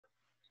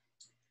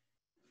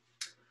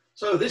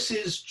So this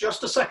is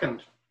just a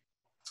second.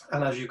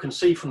 And as you can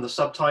see from the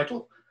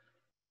subtitle,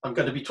 I'm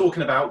going to be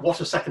talking about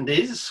what a second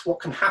is, what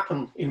can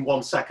happen in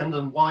 1 second,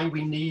 and why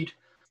we need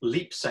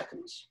leap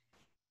seconds.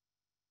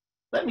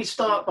 Let me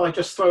start by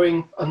just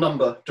throwing a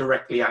number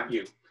directly at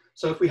you.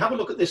 So if we have a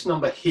look at this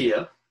number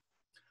here,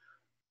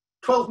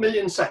 12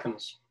 million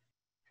seconds.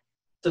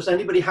 Does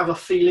anybody have a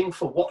feeling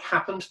for what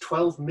happened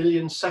 12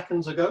 million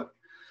seconds ago?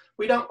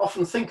 We don't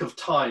often think of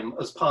time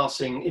as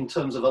passing in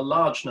terms of a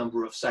large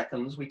number of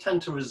seconds. We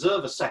tend to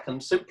reserve a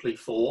second simply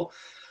for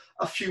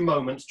a few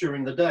moments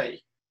during the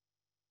day.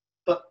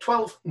 But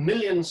 12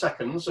 million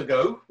seconds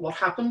ago, what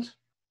happened?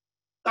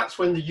 That's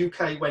when the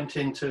UK went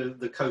into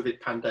the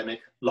COVID pandemic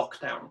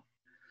lockdown.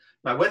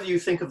 Now, whether you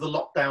think of the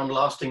lockdown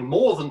lasting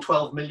more than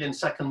 12 million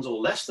seconds or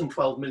less than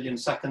 12 million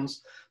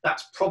seconds,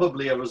 that's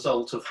probably a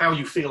result of how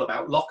you feel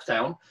about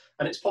lockdown,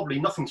 and it's probably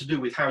nothing to do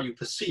with how you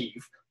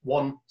perceive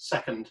 1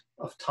 second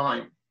of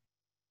time.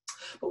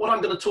 But what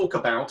I'm going to talk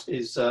about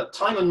is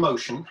time and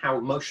motion, how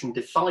motion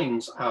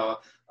defines our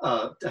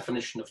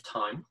definition of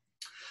time,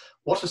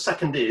 what a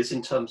second is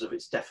in terms of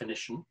its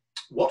definition,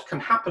 what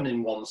can happen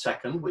in 1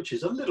 second, which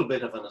is a little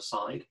bit of an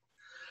aside,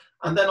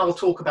 and then I'll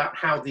talk about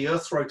how the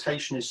Earth's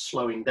rotation is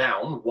slowing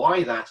down,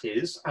 why that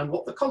is, and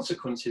what the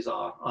consequences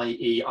are,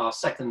 i.e. are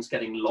seconds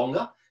getting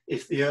longer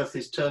if the Earth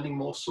is turning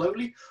more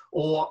slowly,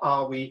 or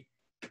are we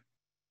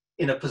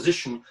in a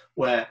position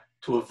where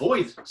to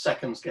avoid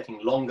seconds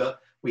getting longer,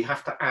 we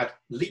have to add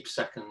leap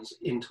seconds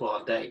into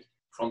our day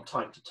from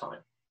time to time.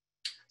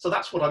 So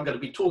that's what I'm going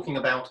to be talking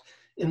about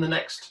in the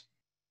next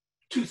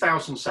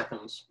 2,000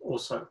 seconds or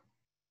so.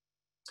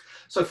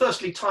 So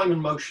firstly, time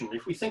and motion.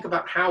 If we think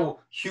about how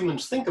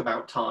humans think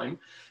about time,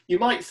 you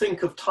might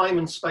think of time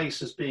and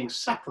space as being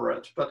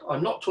separate, but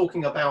I'm not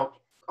talking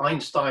about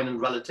Einstein and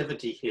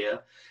relativity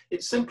here.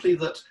 It's simply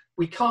that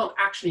we can't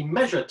actually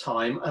measure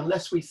time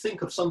unless we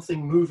think of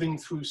something moving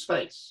through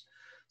space.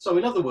 So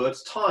in other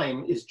words,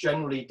 time is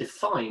generally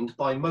defined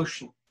by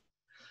motion.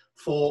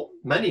 For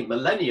many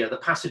millennia, the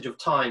passage of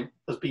time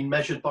has been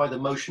measured by the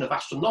motion of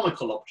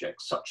astronomical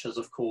objects, such as,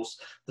 of course,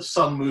 the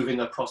sun moving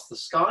across the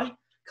sky,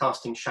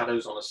 casting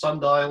shadows on a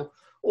sundial,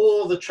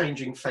 or the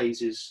changing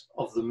phases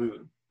of the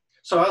moon.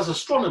 So as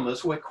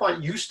astronomers, we're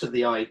quite used to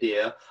the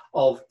idea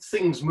of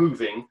things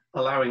moving,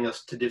 allowing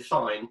us to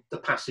define the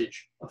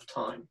passage of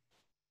time.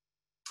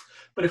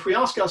 But if we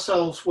ask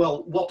ourselves,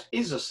 well, what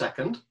is a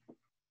second?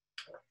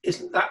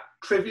 Isn't that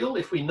trivial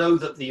if we know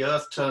that the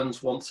Earth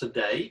turns once a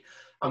day,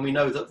 and we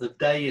know that the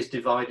day is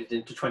divided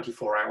into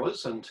 24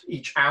 hours, and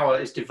each hour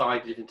is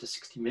divided into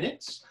 60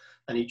 minutes,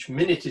 and each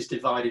minute is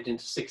divided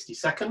into 60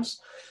 seconds.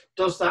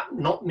 Does that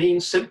not mean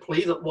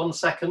simply that 1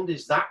 second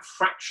is that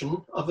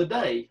fraction of a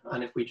day?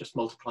 And if we just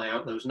multiply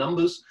out those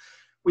numbers,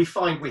 we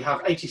find we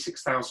have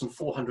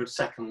 86,400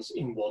 seconds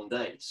in 1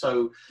 day.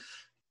 So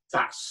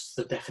that's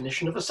the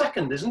definition of a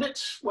second, isn't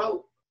it?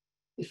 Well,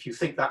 if you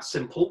think that's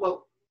simple,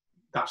 well,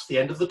 that's the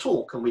end of the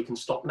talk and we can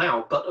stop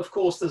now. But of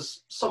course,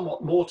 there's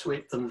somewhat more to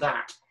it than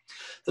that.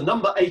 The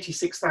number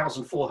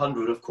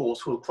 86,400, of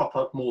course, will crop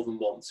up more than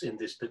once in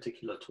this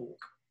particular talk.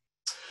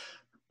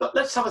 But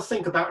let's have a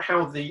think about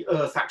how the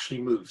Earth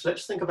actually moves.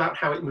 Let's think about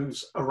how it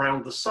moves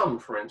around the sun,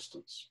 for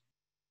instance.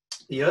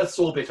 The Earth's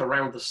orbit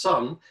around the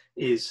sun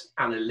is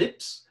an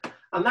ellipse,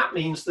 and that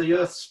means the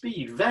Earth's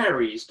speed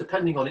varies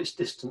depending on its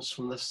distance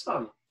from the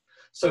sun.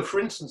 So for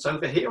instance,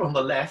 over here on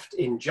the left,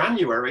 in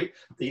January,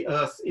 the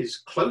Earth is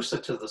closer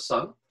to the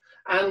sun,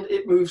 and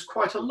it moves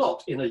quite a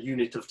lot in a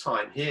unit of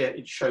time. Here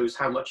it shows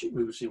how much it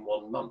moves in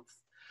 1 month.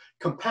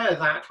 Compare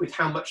that with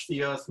how much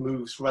the Earth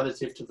moves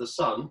relative to the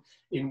sun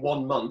in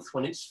 1 month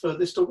when it's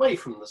furthest away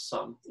from the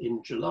sun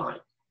in July.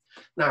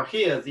 Now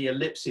here the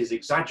ellipse is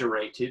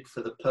exaggerated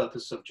for the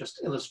purpose of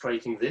just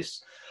illustrating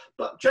this,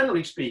 but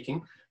generally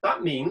speaking,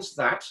 that means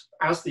that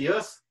as the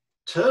Earth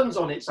turns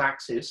on its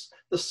axis,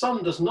 the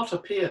sun does not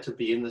appear to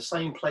be in the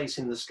same place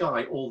in the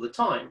sky all the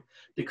time,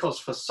 because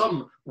for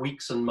some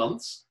weeks and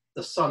months,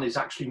 the sun is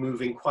actually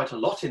moving quite a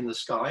lot in the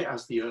sky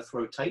as the Earth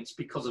rotates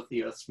because of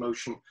the Earth's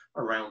motion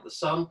around the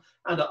sun,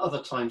 and at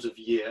other times of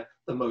year,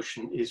 the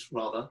motion is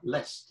rather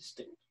less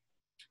distinct.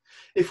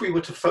 If we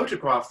were to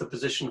photograph the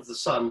position of the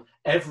sun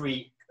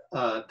every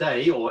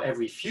day or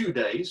every few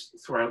days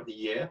throughout the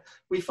year,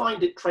 we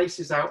find it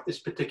traces out this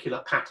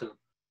particular pattern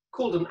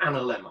called an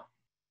analemma.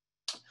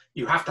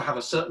 You have to have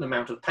a certain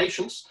amount of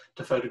patience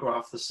to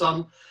photograph the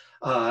sun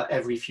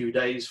every few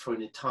days for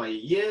an entire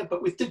year,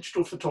 but with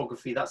digital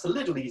photography that's a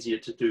little easier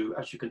to do,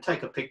 as you can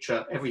take a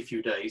picture every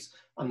few days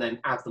and then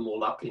add them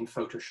all up in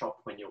Photoshop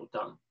when you're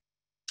done.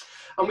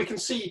 And we can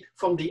see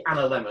from the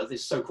analemma,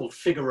 this so-called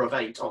figure of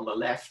 8 on the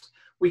left,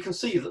 we can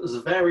see that there's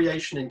a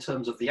variation in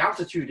terms of the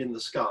altitude in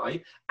the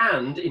sky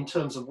and in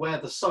terms of where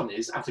the sun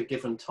is at a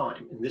given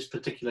time. In this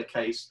particular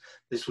case,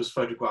 this was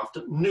photographed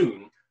at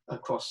noon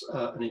across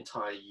an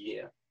entire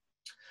year.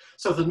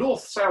 So the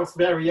north-south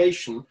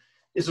variation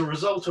is a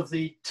result of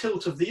the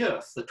tilt of the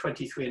Earth, the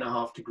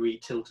 23.5-degree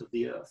tilt of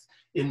the Earth.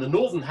 In the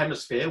northern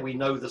hemisphere, we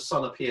know the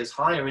sun appears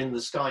higher in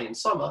the sky in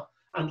summer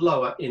and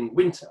lower in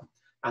winter.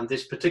 And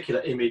this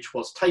particular image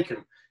was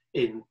taken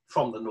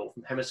from the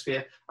northern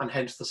hemisphere, and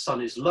hence the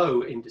sun is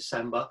low in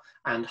December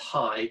and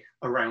high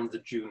around the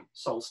June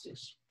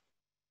solstice.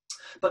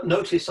 But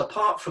notice,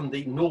 apart from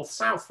the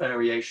north-south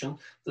variation,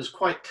 there's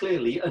quite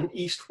clearly an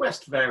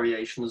east-west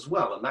variation as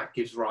well, and that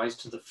gives rise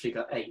to the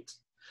figure 8.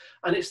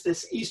 And it's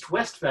this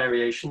east-west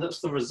variation that's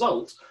the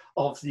result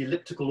of the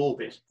elliptical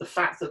orbit, the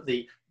fact that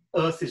the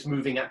Earth is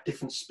moving at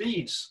different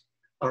speeds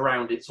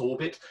around its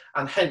orbit,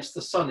 and hence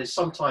the sun is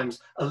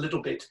sometimes a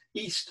little bit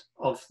east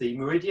of the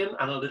meridian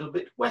and a little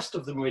bit west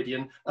of the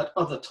meridian at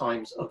other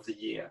times of the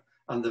year.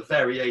 And the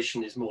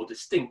variation is more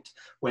distinct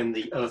when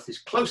the Earth is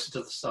closer to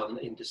the sun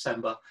in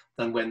December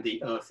than when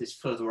the Earth is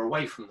further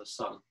away from the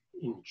sun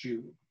in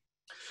June.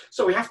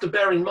 So we have to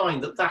bear in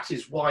mind that that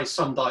is why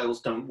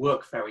sundials don't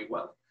work very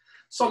well.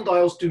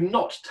 Sundials do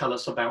not tell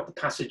us about the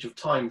passage of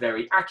time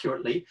very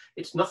accurately.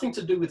 It's nothing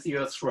to do with the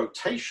Earth's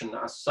rotation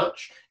as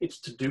such. It's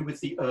to do with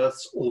the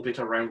Earth's orbit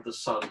around the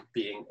sun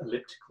being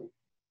elliptical.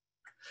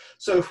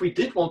 So if we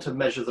did want to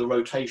measure the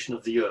rotation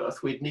of the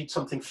Earth, we'd need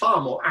something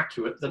far more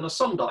accurate than a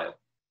sundial.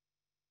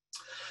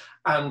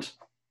 And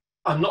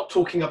I'm not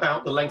talking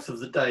about the length of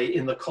the day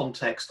in the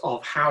context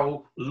of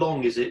how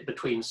long is it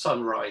between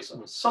sunrise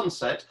and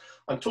sunset.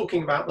 I'm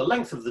talking about the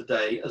length of the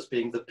day as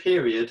being the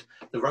period,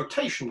 the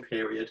rotation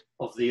period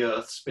of the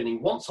Earth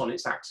spinning once on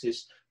its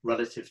axis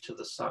relative to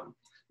the sun.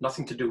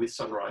 Nothing to do with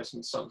sunrise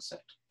and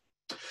sunset.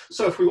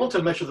 So if we want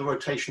to measure the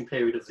rotation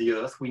period of the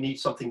Earth, we need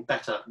something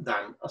better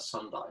than a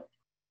sundial.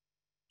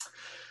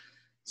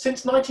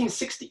 Since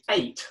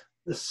 1968,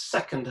 the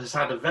second has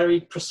had a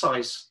very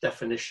precise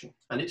definition,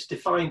 and it's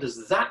defined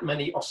as that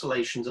many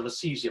oscillations of a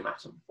cesium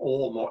atom,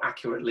 or more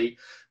accurately,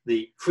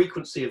 the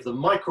frequency of the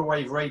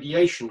microwave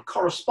radiation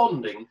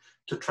corresponding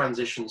to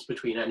transitions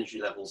between energy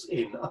levels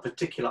in a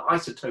particular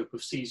isotope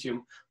of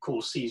cesium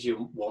called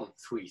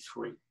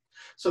cesium-133.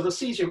 So the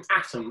cesium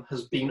atom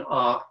has been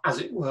our, as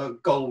it were,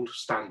 gold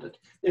standard.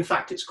 In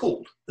fact, it's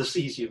called the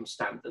cesium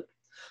standard.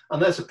 And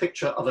there's a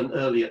picture of an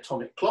early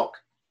atomic clock.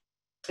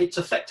 It's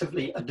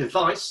effectively a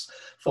device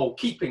for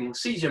keeping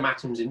cesium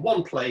atoms in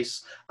one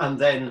place and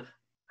then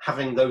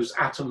having those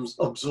atoms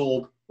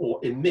absorb or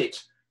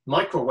emit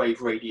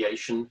microwave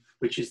radiation,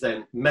 which is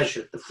then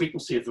measured. The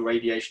frequency of the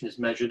radiation is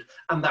measured,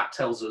 and that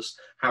tells us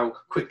how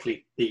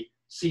quickly the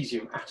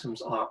cesium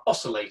atoms are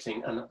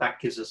oscillating, and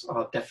that gives us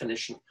our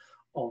definition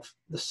of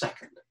the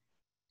second.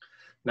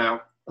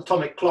 Now,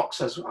 atomic clocks,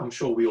 as I'm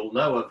sure we all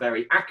know, are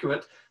very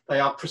accurate. They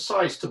are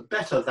precise to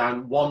better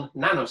than 1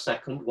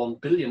 nanosecond, 1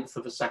 billionth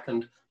of a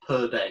second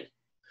per day.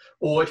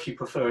 Or if you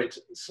prefer it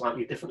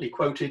slightly differently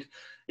quoted,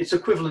 it's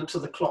equivalent to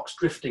the clocks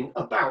drifting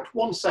about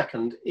 1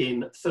 second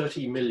in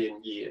 30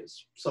 million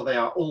years. So they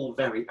are all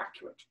very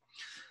accurate.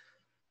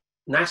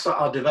 NASA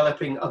are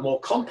developing a more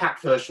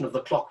compact version of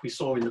the clock we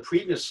saw in the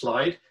previous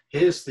slide.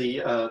 Here's the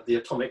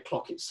atomic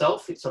clock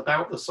itself. It's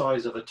about the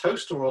size of a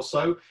toaster or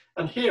so.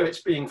 And here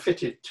it's being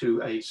fitted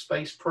to a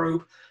space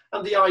probe.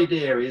 And the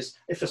idea is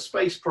if a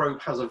space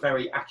probe has a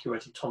very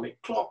accurate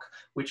atomic clock,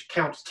 which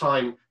counts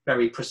time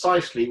very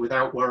precisely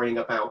without worrying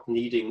about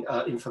needing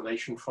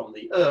information from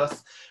the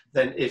Earth,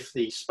 then if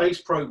the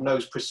space probe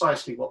knows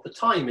precisely what the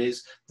time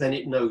is, then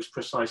it knows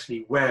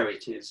precisely where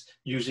it is.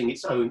 Using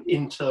its own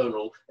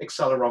internal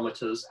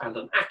accelerometers and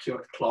an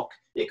accurate clock,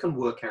 it can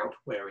work out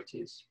where it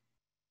is.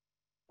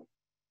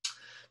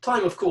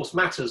 Time, of course,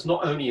 matters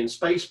not only in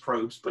space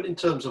probes, but in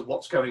terms of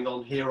what's going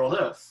on here on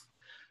Earth.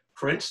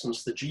 For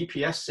instance, the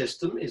GPS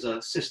system is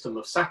a system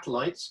of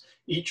satellites,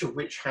 each of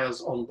which has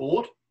on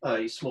board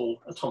a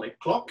small atomic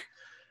clock.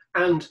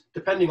 And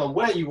depending on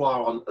where you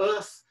are on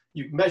Earth,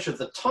 you measure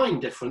the time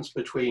difference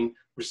between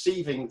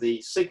receiving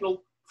the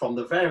signal from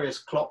the various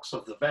clocks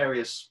of the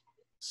various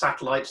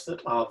satellites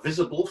that are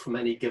visible from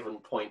any given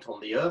point on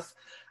the Earth.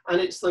 And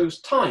it's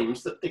those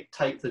times that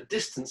dictate the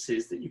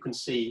distances that you can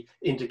see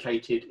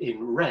indicated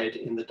in red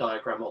in the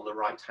diagram on the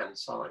right-hand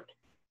side.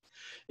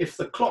 If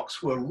the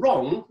clocks were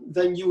wrong,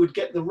 then you would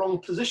get the wrong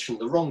position,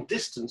 the wrong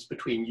distance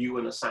between you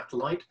and a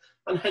satellite,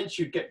 and hence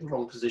you'd get the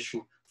wrong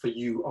position for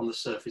you on the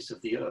surface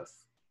of the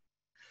Earth.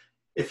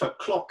 If a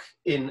clock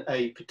in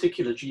a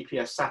particular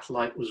GPS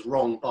satellite was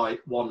wrong by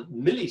 1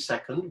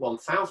 millisecond,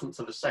 1,000th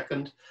of a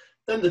second,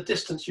 then the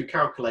distance you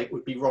calculate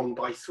would be wrong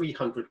by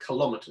 300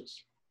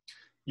 kilometers.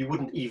 You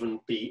wouldn't even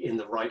be in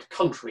the right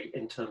country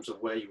in terms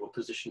of where you were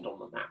positioned on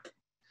the map.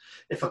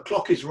 If a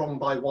clock is wrong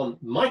by 1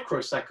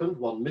 microsecond,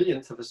 1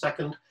 millionth of a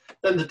second,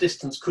 then the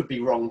distance could be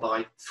wrong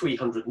by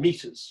 300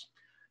 meters.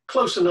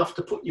 Close enough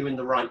to put you in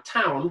the right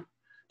town,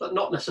 but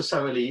not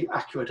necessarily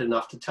accurate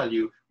enough to tell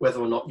you whether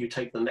or not you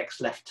take the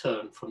next left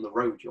turn from the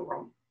road you're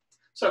on.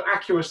 So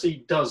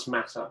accuracy does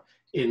matter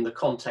in the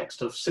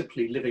context of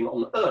simply living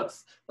on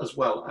Earth as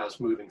well as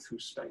moving through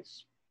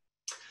space.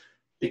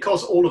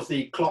 Because all of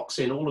the clocks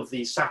in all of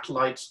these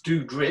satellites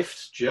do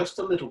drift just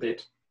a little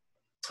bit,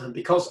 and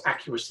because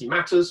accuracy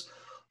matters,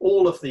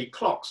 all of the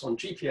clocks on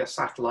GPS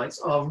satellites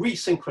are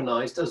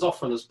resynchronized as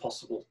often as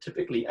possible,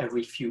 typically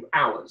every few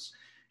hours.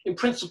 In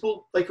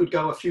principle, they could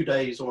go a few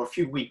days or a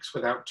few weeks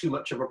without too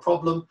much of a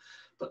problem,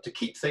 But to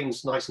keep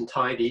things nice and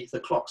tidy, the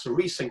clocks are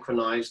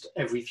resynchronized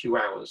every few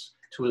hours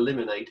to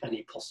eliminate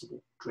any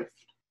possible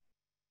drift.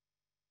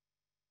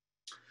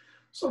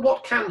 So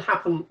what can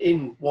happen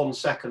in 1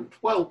 second?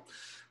 Well,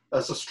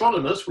 as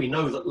astronomers, we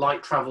know that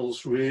light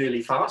travels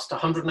really fast,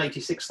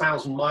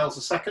 186,000 miles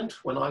a second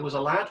when I was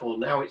a lad, or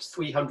now it's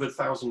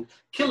 300,000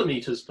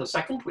 kilometers per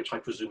second, which I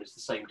presume is the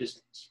same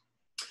distance.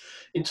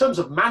 In terms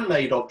of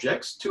man-made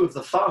objects, two of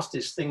the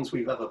fastest things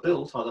we've ever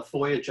built are the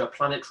Voyager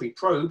planetary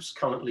probes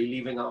currently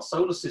leaving our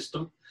solar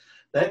system.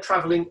 They're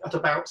traveling at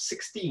about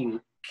 16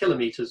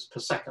 kilometers per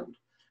second.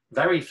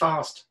 Very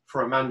fast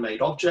for a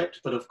man-made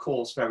object, but of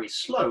course very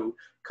slow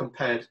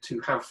compared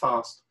to how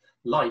fast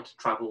light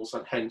travels,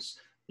 and hence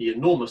the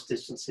enormous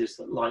distances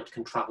that light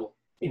can travel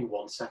in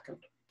 1 second.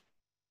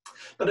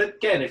 But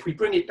again, if we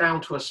bring it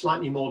down to a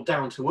slightly more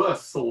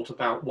down-to-earth thought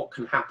about what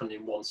can happen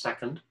in 1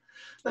 second,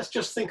 let's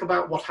just think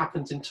about what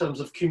happens in terms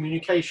of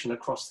communication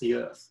across the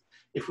Earth.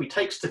 If we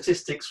take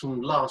statistics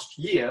from last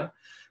year,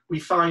 we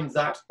find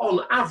that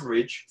on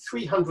average,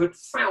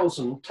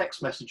 300,000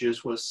 text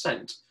messages were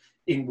sent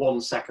in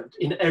 1 second,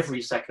 in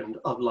every second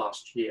of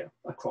last year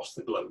across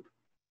the globe.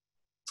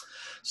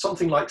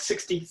 Something like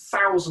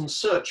 60,000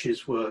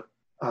 searches were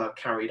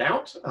carried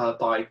out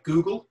by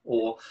Google,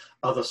 or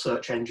other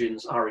search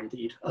engines are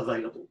indeed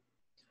available.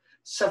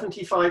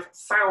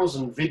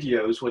 75,000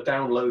 videos were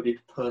downloaded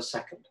per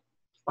second.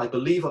 I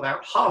believe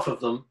about half of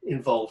them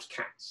involved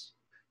cats,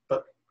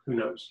 but who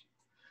knows.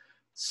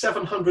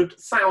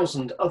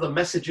 700,000 other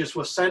messages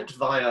were sent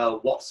via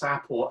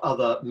WhatsApp or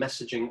other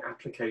messaging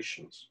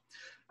applications.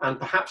 And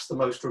perhaps the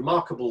most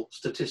remarkable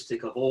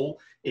statistic of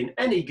all, in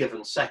any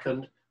given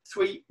second,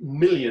 3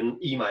 million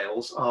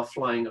emails are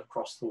flying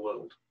across the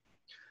world.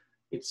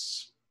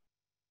 It's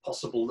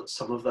possible that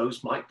some of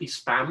those might be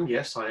spam,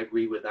 yes, I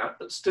agree with that,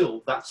 but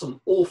still, that's an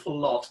awful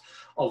lot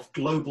of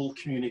global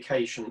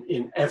communication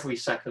in every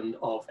second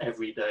of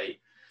every day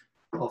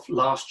of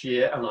last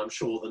year, and I'm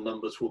sure the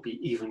numbers will be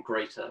even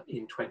greater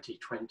in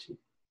 2020.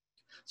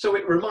 So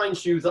it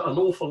reminds you that an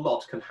awful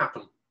lot can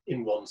happen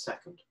in 1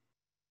 second.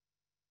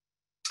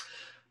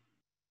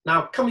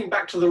 Now, coming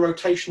back to the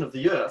rotation of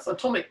the Earth,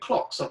 atomic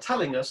clocks are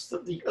telling us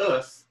that the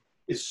Earth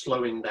is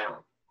slowing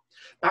down.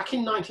 Back in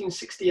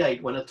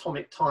 1968, when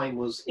atomic time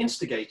was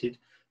instigated,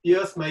 the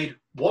Earth made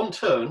 1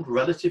 turn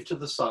relative to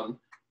the Sun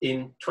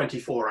in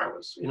 24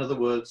 hours. In other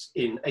words,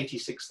 in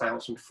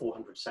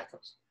 86,400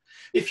 seconds.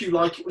 If you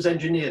like, it was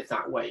engineered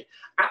that way.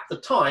 At the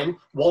time,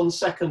 1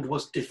 second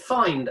was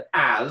defined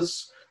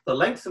as the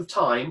length of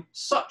time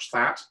such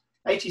that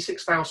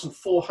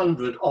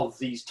 86,400 of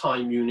these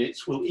time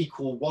units will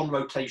equal 1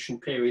 rotation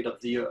period of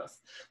the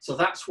Earth. So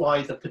that's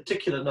why the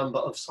particular number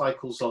of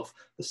cycles of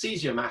the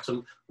cesium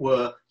atom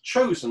were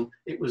chosen.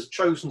 It was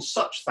chosen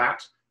such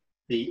that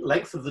the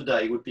length of the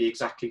day would be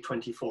exactly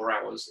 24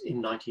 hours in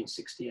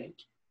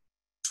 1968.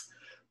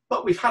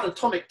 But we've had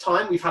atomic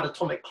time, we've had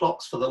atomic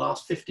clocks for the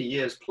last 50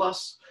 years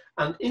plus,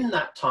 and in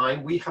that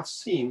time we have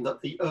seen that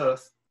the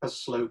Earth has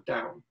slowed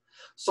down.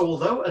 So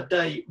although a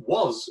day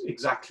was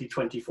exactly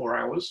 24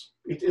 hours,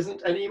 it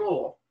isn't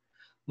anymore.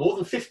 More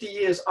than 50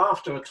 years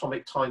after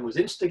atomic time was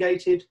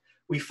instigated,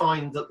 we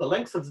find that the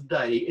length of the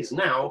day is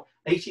now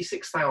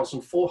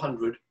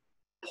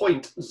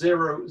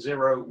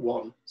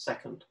 86,400.001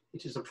 second.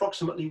 It is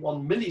approximately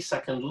 1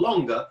 millisecond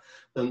longer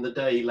than the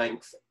day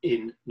length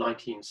in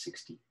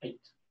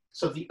 1968.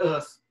 So the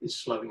Earth is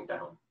slowing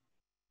down.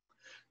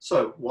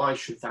 So why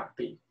should that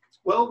be?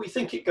 Well, we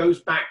think it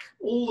goes back,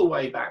 all the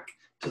way back,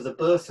 to the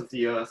birth of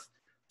the Earth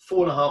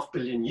 4.5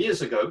 billion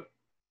years ago.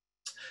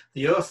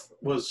 The Earth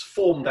was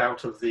formed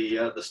out of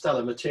the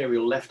stellar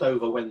material left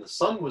over when the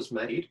Sun was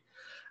made,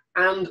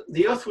 and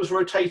the Earth was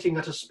rotating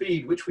at a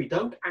speed which we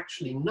don't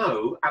actually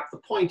know at the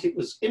point it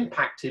was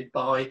impacted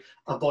by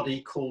a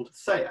body called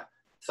Theia.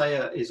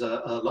 Theia is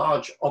a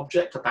large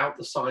object about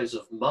the size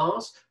of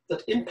Mars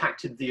that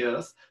impacted the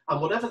Earth,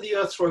 and whatever the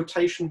Earth's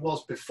rotation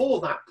was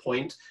before that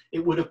point,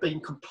 it would have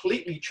been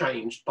completely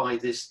changed by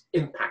this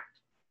impact.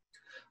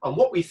 And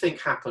what we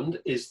think happened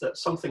is that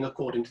something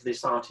according to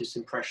this artist's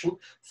impression,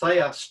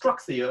 Theia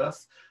struck the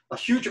Earth, a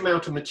huge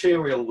amount of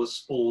material was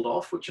spooled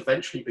off, which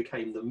eventually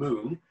became the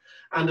Moon,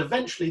 and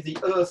eventually the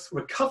Earth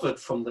recovered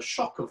from the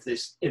shock of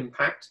this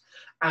impact,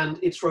 and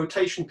its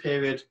rotation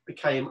period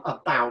became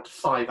about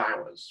 5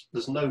 hours.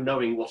 There's no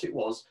knowing what it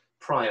was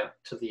prior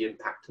to the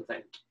impact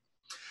event.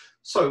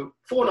 So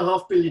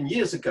 4.5 billion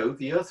years ago,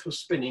 the Earth was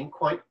spinning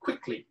quite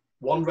quickly,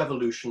 1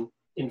 revolution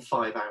in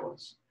 5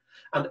 hours.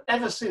 And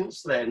ever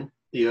since then,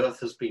 the Earth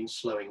has been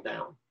slowing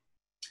down.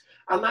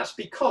 And that's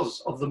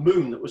because of the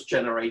Moon that was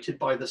generated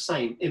by the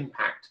same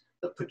impact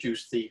that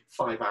produced the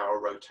 5-hour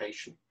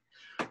rotation.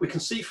 We can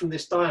see from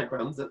this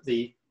diagram that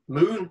the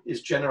Moon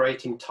is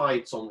generating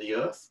tides on the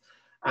Earth,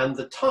 and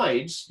the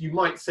tides you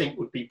might think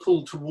would be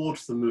pulled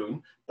towards the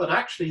Moon, but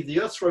actually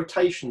the Earth's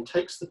rotation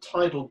takes the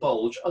tidal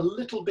bulge a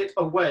little bit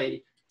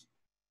away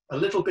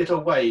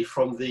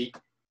from the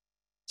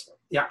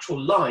the actual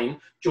line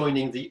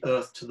joining the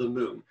Earth to the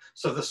moon.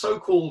 So the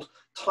so-called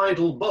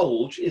tidal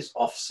bulge is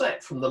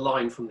offset from the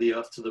line from the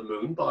Earth to the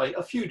moon by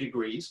a few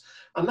degrees,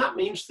 and that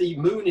means the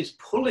moon is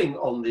pulling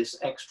on this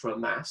extra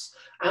mass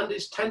and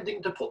is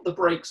tending to put the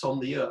brakes on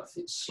the Earth.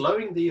 It's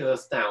slowing the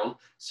Earth down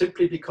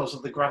simply because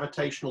of the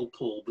gravitational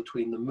pull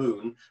between the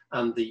moon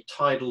and the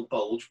tidal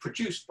bulge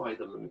produced by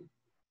the moon.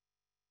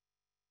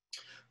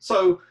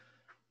 So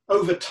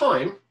over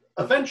time,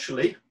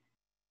 eventually,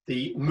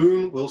 the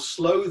moon will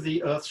slow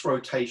the Earth's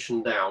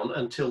rotation down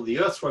until the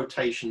Earth's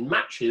rotation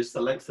matches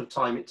the length of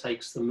time it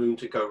takes the moon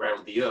to go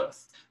around the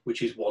Earth,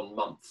 which is 1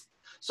 month.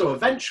 So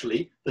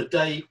eventually the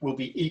day will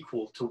be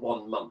equal to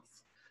 1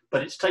 month,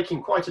 but it's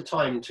taking quite a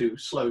time to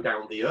slow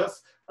down the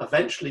Earth.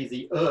 Eventually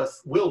the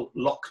Earth will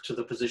lock to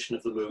the position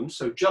of the moon.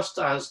 So just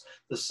as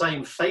the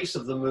same face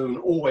of the moon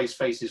always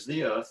faces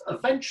the Earth,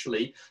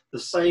 eventually the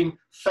same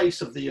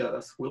face of the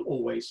Earth will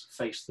always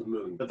face the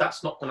moon. But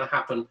that's not going to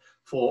happen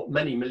for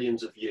many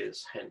millions of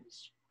years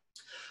hence.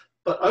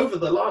 But over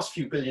the last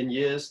few billion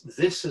years,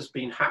 this has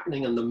been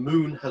happening and the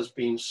moon has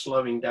been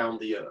slowing down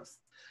the Earth.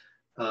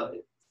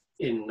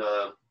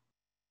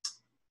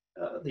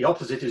 The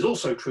opposite is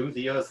also true.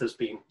 The Earth has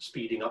been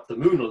speeding up the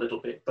moon a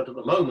little bit, but at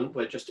the moment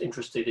we're just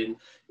interested in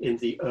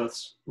the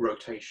Earth's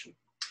rotation.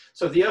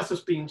 So the Earth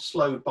has been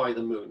slowed by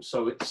the moon.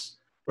 So its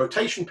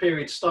rotation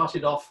period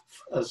started off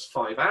as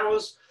 5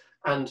 hours,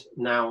 and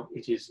now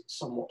it is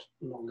somewhat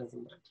longer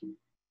than that.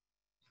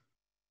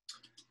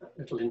 A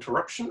little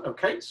interruption.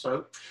 Okay,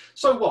 so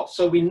what?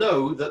 So we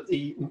know that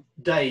the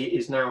day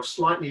is now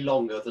slightly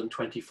longer than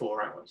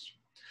 24 hours.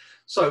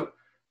 So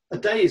a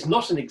day is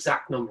not an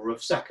exact number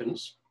of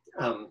seconds.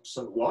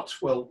 So what?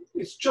 Well,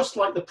 it's just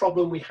like the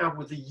problem we have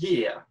with a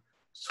year.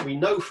 So we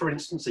know, for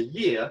instance, a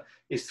year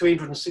is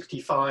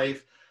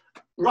 365,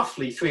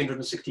 roughly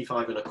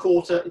 365 and a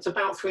quarter. It's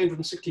about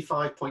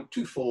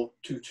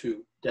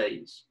 365.2422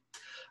 days.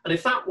 And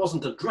if that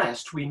wasn't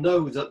addressed, we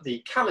know that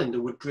the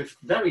calendar would drift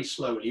very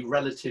slowly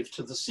relative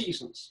to the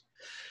seasons.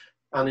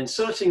 And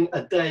inserting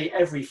a day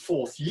every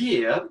 4th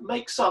year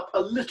makes up a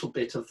little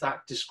bit of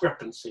that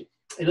discrepancy.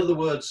 In other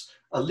words,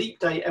 a leap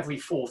day every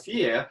 4th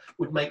year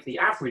would make the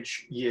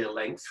average year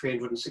length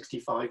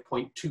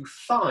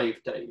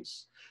 365.25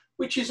 days,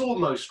 which is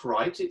almost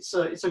right. It's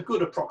a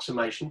good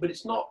approximation, but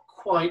it's not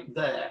quite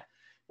there.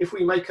 If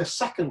we make a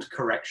second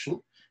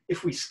correction,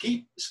 if we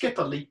skip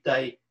a leap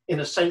day in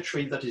a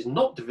century that is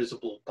not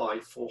divisible by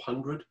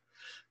 400,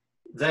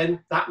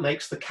 then that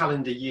makes the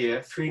calendar year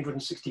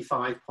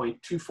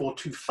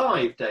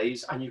 365.2425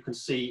 days, and you can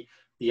see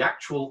the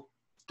actual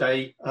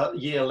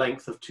year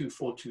length of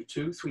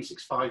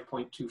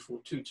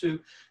 365.2422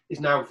 is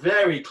now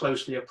very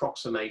closely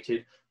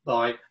approximated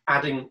by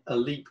adding a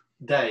leap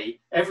day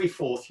every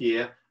 4th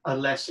year,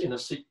 unless in a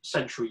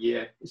century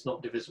year is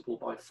not divisible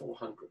by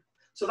 400.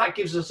 So that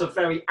gives us a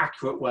very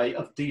accurate way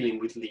of dealing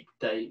with leap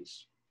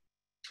days.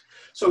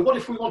 So what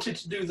if we wanted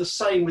to do the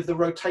same with the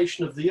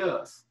rotation of the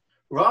Earth?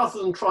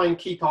 Rather than try and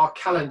keep our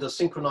calendar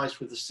synchronized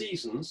with the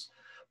seasons,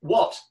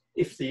 what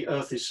if the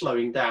Earth is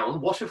slowing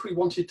down? What if we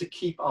wanted to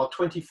keep our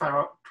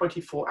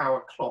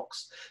 24-hour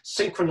clocks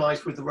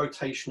synchronized with the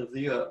rotation of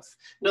the Earth?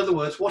 In other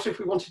words, what if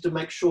we wanted to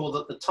make sure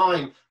that the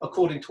time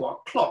according to our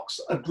clocks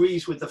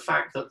agrees with the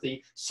fact that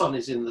the sun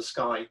is in the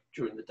sky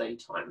during the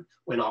daytime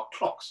when our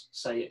clocks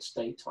say it's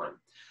daytime?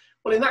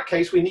 Well, in that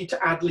case, we need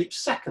to add leap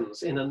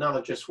seconds in an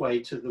analogous way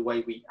to the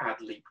way we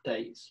add leap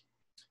days.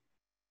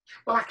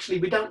 Well, actually,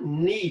 we don't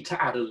need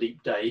to add a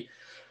leap day.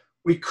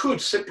 We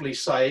could simply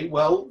say,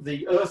 well,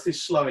 the Earth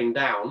is slowing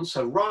down,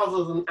 so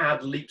rather than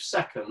add leap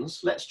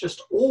seconds, let's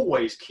just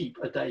always keep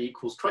a day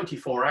equals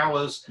 24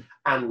 hours,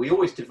 and we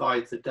always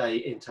divide the day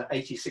into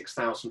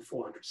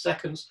 86,400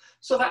 seconds.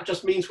 So that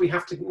just means we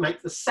have to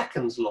make the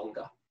seconds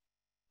longer.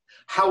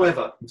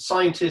 However,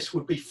 scientists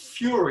would be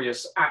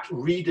furious at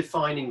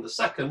redefining the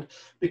second,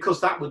 because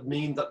that would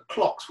mean that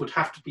clocks would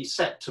have to be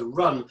set to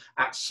run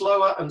at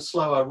slower and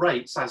slower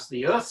rates as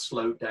the Earth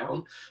slowed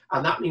down,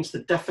 and that means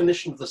the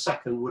definition of the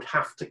second would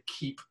have to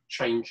keep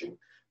changing,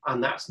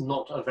 and that's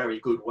not a very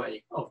good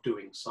way of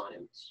doing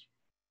science.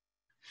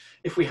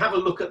 If we have a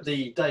look at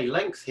the day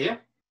length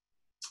here,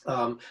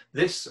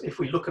 if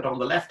we look at on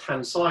the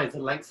left-hand side, the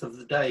length of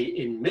the day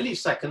in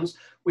milliseconds,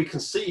 we can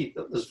see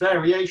that there's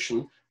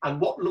variation and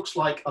what looks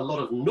like a lot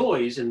of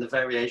noise in the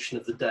variation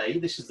of the day.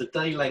 This is the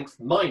day length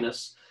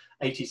minus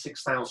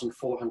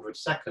 86,400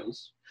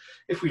 seconds.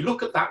 If we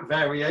look at that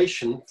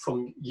variation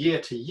from year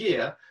to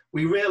year,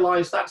 we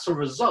realize that's a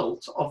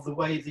result of the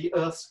way the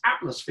Earth's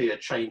atmosphere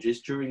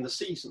changes during the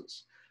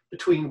seasons.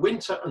 Between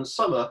winter and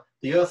summer,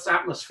 the Earth's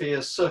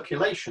atmosphere's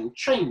circulation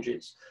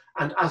changes,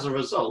 and as a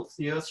result,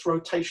 the Earth's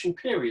rotation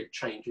period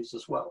changes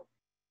as well.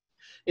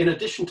 In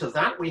addition to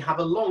that, we have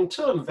a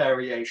long-term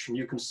variation.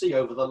 You can see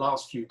over the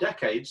last few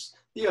decades,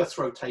 the Earth's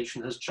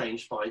rotation has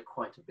changed by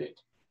quite a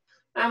bit.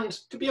 And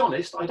to be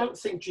honest, I don't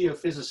think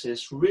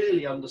geophysicists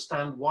really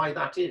understand why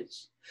that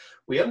is.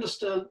 We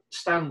understand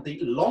the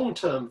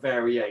long-term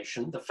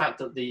variation, the fact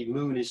that the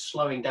moon is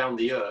slowing down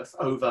the Earth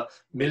over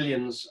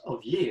millions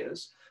of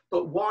years,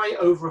 but why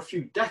over a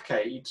few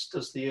decades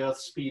does the Earth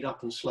speed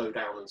up and slow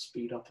down and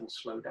speed up and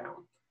slow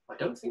down? I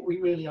don't think we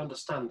really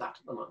understand that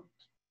at the moment.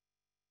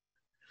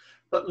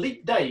 But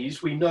leap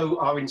days, we know,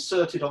 are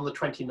inserted on the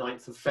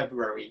 29th of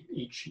February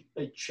each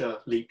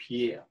leap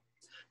year.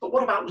 But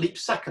what about leap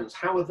seconds?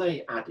 How are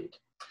they added?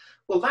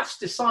 Well, that's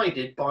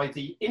decided by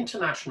the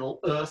International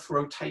Earth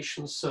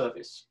Rotation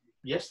Service.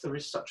 Yes, there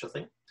is such a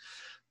thing.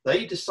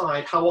 They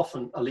decide how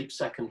often a leap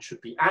second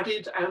should be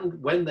added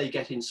and when they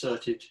get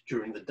inserted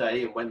during the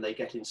day and when they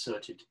get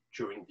inserted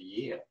during the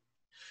year.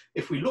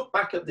 If we look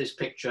back at this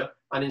picture,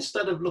 and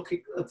instead of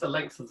looking at the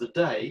length of the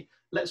day,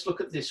 let's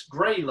look at this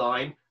grey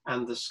line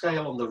and the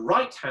scale on the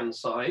right-hand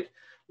side.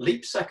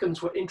 Leap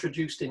seconds were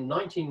introduced in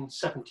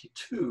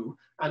 1972,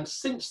 and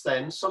since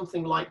then,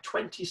 something like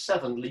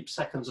 27 leap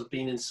seconds have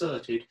been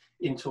inserted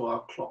into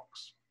our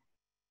clocks.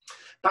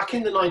 Back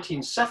in the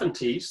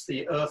 1970s,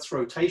 the Earth's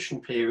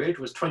rotation period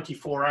was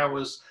 24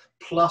 hours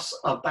plus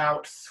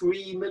about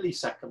 3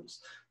 milliseconds.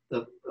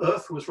 The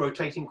Earth was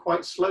rotating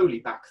quite slowly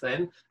back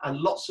then, and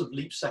lots of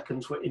leap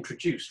seconds were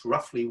introduced,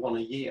 roughly one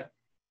a year.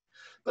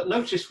 But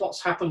notice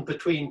what's happened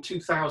between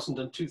 2000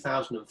 and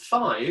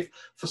 2005.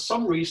 For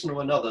some reason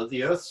or another,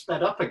 the Earth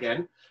sped up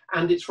again,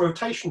 and its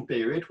rotation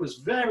period was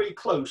very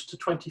close to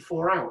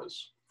 24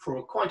 hours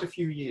for quite a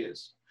few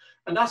years.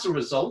 And as a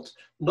result,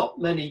 not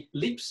many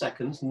leap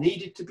seconds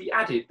needed to be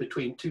added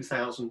between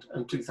 2000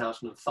 and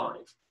 2005.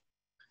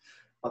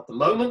 At the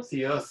moment,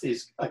 the Earth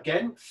is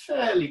again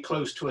fairly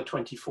close to a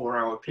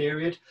 24-hour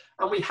period,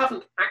 and we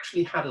haven't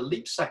actually had a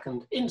leap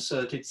second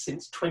inserted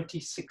since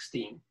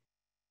 2016.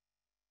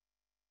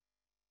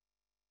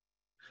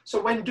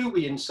 So when do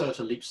we insert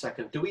a leap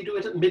second? Do we do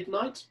it at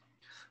midnight?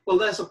 Well,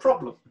 there's a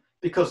problem,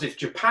 because if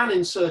Japan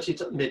insert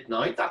it at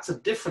midnight, that's a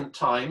different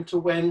time to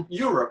when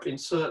Europe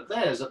insert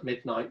theirs at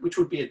midnight, which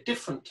would be a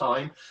different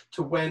time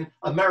to when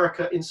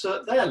America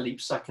insert their leap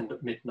second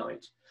at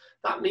midnight.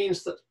 That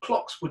means that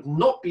clocks would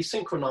not be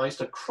synchronized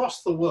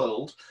across the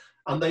world,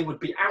 and they would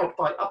be out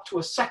by up to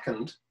a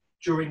second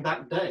during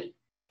that day.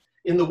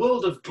 In the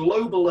world of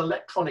global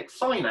electronic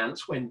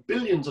finance, when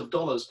billions of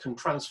dollars can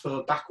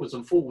transfer backwards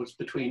and forwards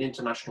between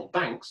international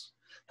banks,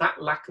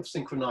 that lack of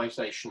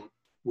synchronization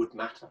would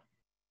matter.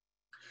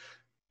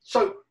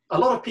 So a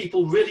lot of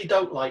people really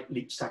don't like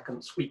leap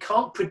seconds. We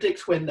can't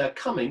predict when they're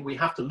coming. We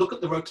have to look at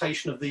the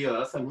rotation of the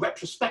Earth and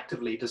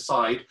retrospectively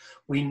decide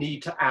we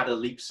need to add a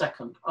leap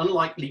second,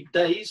 unlike leap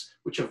days,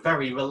 which are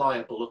very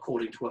reliable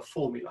according to a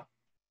formula.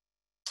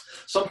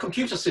 Some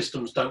computer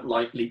systems don't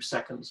like leap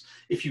seconds.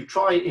 If you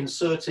try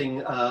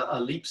inserting a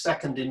leap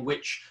second in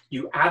which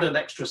you add an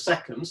extra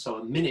second, so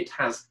a minute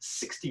has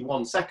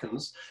 61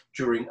 seconds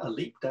during a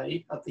leap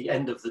day at the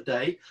end of the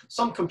day,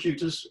 some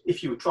computers,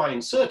 if you try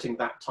inserting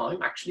that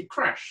time, actually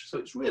crash. So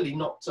it's really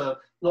not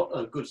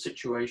a good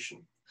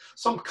situation.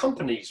 Some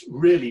companies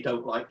really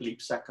don't like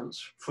leap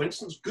seconds. For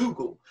instance,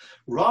 Google,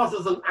 rather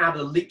than add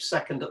a leap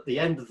second at the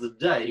end of the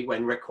day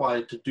when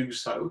required to do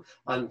so,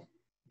 and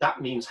that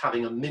means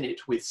having a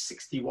minute with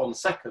 61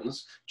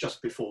 seconds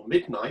just before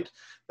midnight,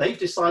 they've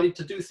decided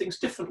to do things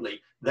differently.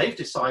 They've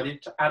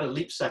decided to add a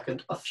leap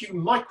second a few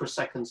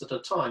microseconds at a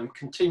time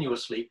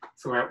continuously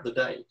throughout the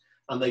day.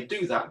 And they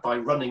do that by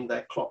running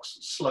their clocks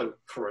slow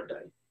for a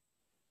day.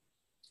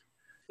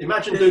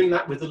 Imagine doing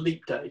that with a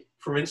leap day.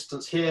 For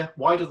instance, here,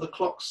 why do the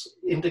clocks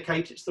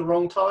indicate it's the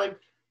wrong time?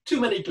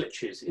 Too many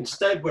glitches.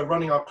 Instead, we're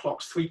running our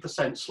clocks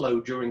 3% slow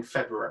during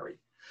February.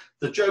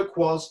 The joke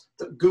was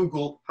that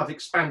Google have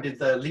expanded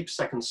their leap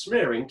second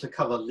smearing to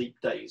cover leap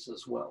days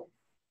as well.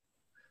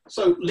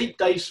 So leap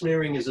day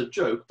smearing is a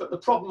joke, but the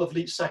problem of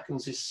leap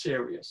seconds is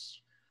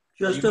serious.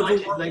 Just over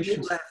 1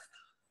 minute left.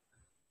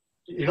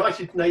 The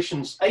United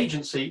Nations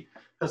agency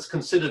has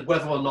considered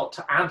whether or not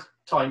to add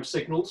time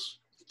signals,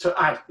 to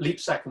add leap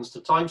seconds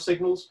to time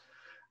signals,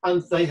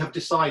 and they have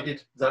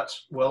decided that,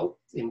 well,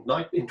 in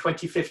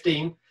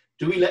 2015,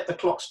 do we let the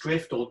clocks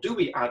drift or do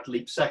we add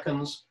leap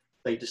seconds?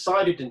 They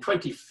decided in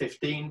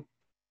 2015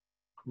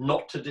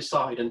 not to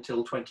decide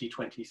until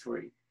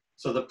 2023.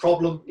 So the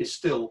problem is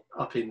still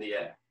up in the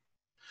air.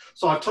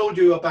 So I've told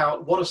you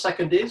about what a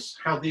second is,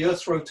 how the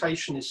Earth's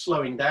rotation is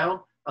slowing down,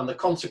 and the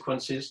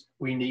consequences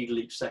we need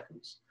leap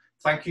seconds.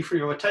 Thank you for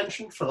your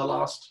attention for the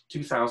last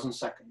 2,000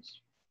 seconds.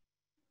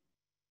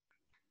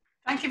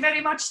 Thank you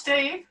very much,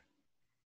 Dave.